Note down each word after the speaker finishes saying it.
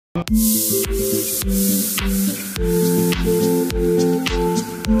These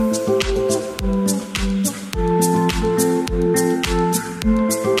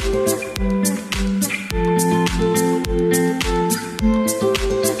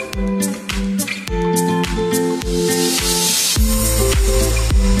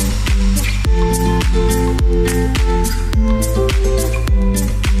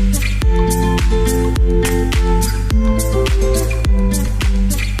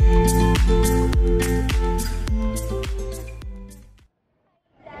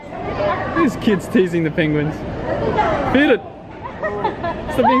kids teasing the penguins. Feed it!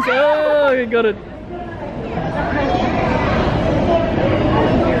 Stop being so. Oh, you got it!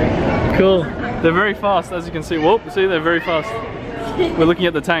 Cool. They're very fast, as you can see. Whoop, see, they're very fast. We're looking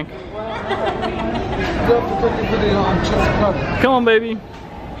at the tank. Come on, baby.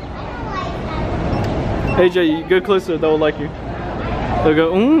 AJ, you go closer, they'll like you. They'll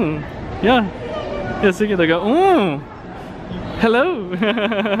go, yeah. Yeah, see, they'll go, hello.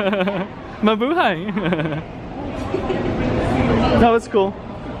 Mabuhay. No, it's cool.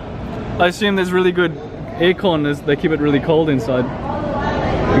 I assume there's really good aircon, as they keep it really cold inside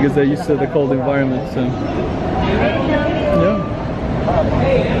because they're used to the cold environment. So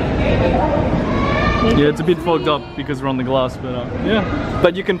yeah, it's a bit fogged up because we're on the glass, but yeah.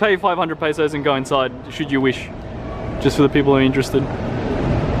 But you can pay 500 pesos and go inside should you wish, just for the people who are interested.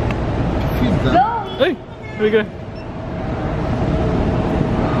 Hey, here we go.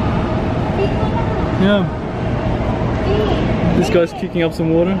 Yeah. This guy's kicking up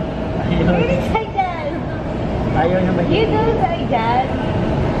some water.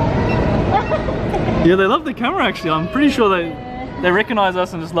 Yeah, they love the camera actually. I'm pretty sure they recognize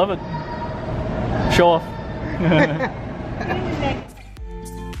us and just love it. Show off.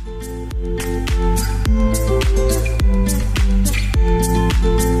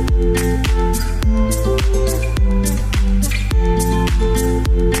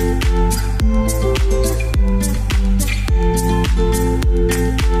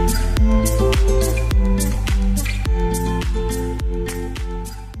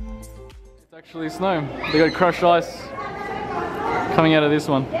 Actually snow. They got crushed ice coming out of this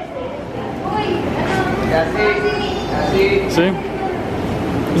one. See?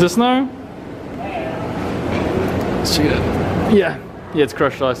 Is it snow? Let's check it out. Yeah, it's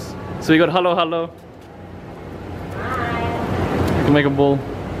crushed ice. So you got hello, hello. You can make a ball.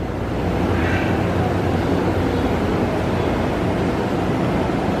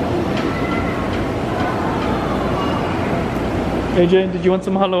 AJ, did you want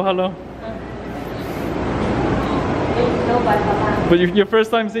some hello, hello? But your first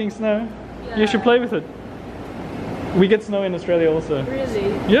time seeing snow, yeah. You should play with it. We get snow in Australia also.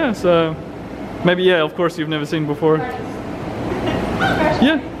 Really? Yeah, so maybe, yeah, of course you've never seen before.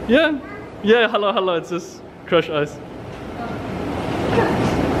 Yeah, hello, hello, it's just crushed ice.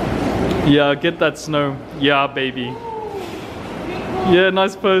 Yeah, get that snow. Yeah, baby. Yeah,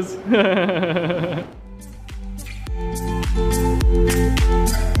 nice pose.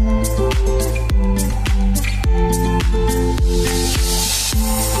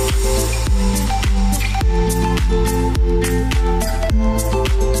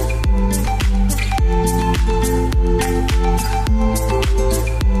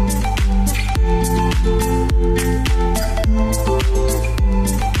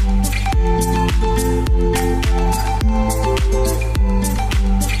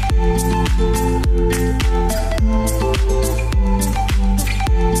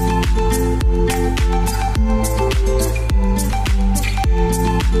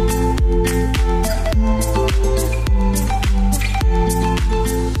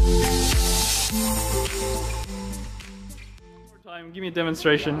 Give me a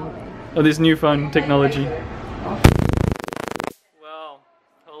demonstration of this new phone technology. Wow,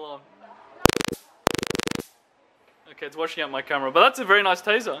 hold on. Okay, it's washing out my camera, but that's a very nice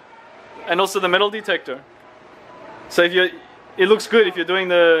taser. And also the metal detector. So if it looks good if you're doing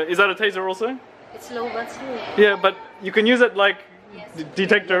the, is that a taser also? It's low battery. Yeah, but you can use it like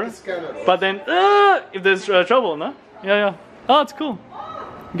detector, but then if there's trouble, no? Yeah. Oh, it's cool.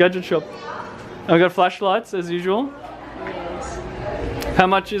 Gadget shop. I've got flashlights as usual. How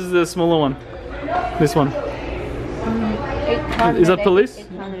much is the smaller one? This one? 800. Is that police?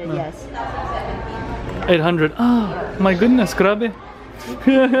 800, no. Yes. 800. Oh, my goodness, grabe.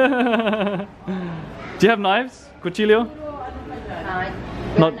 Do you have knives? Cuchillo?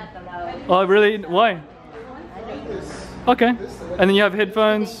 Not. Oh, really? Why? Okay. And then you have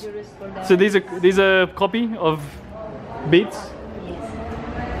headphones. So these are copy of Beats?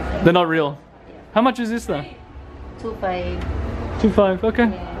 Yes. They're not real. How much is this though? 2.5. 2.5, okay.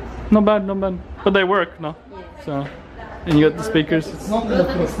 Yes. Not bad, not bad. But they work, no? Yes. So, and you got the speakers. It's not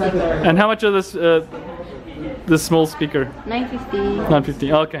electrostatic. And how much are this small speaker? 950.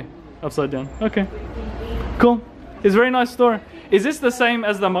 950. Okay, upside down. Okay, cool. It's a very nice store. Is this the same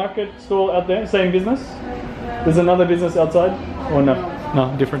as the market store out there? Same business? There's another business outside? Or no?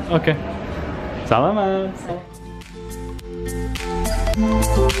 No, different. Okay. Salamat.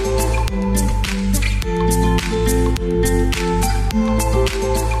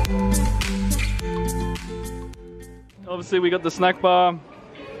 Obviously we got the snack bar.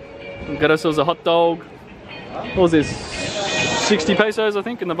 We got ourselves a hot dog. What was this? 60 pesos I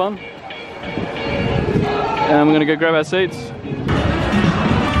think in the bun. And we're gonna go grab our seats.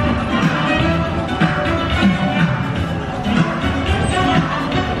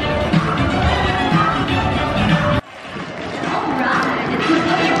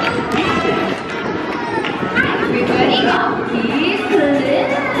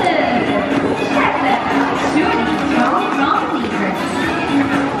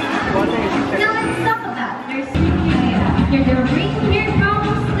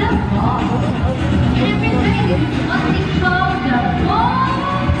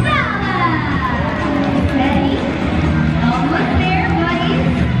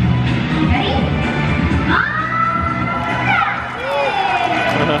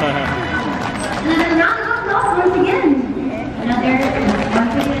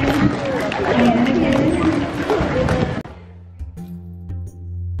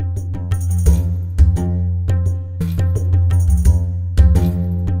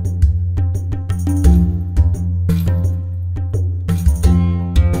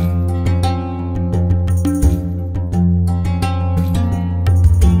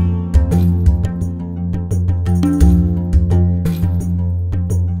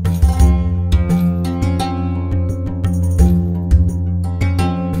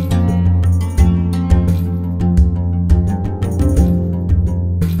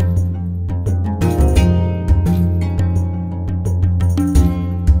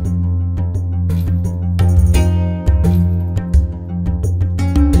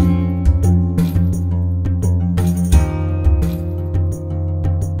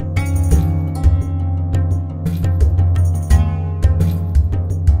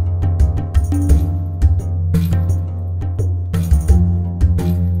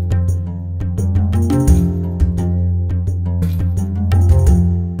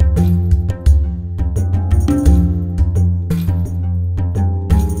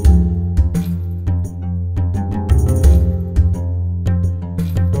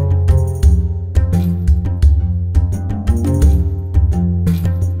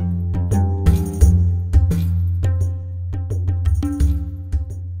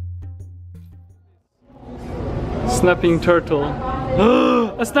 Snapping turtle.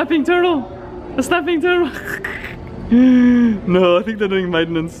 A snapping turtle! A snapping turtle! No, I think they're doing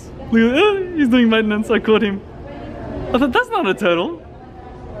maintenance. Look at he's doing maintenance. I caught him. I thought that's not a turtle.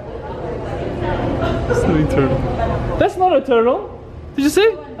 Snapping turtle. That's not a turtle. Did you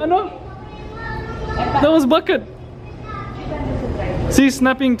see? I know. That was bucket. See,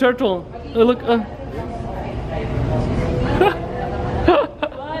 snapping turtle. Look.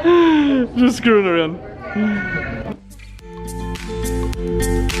 Just screwing around.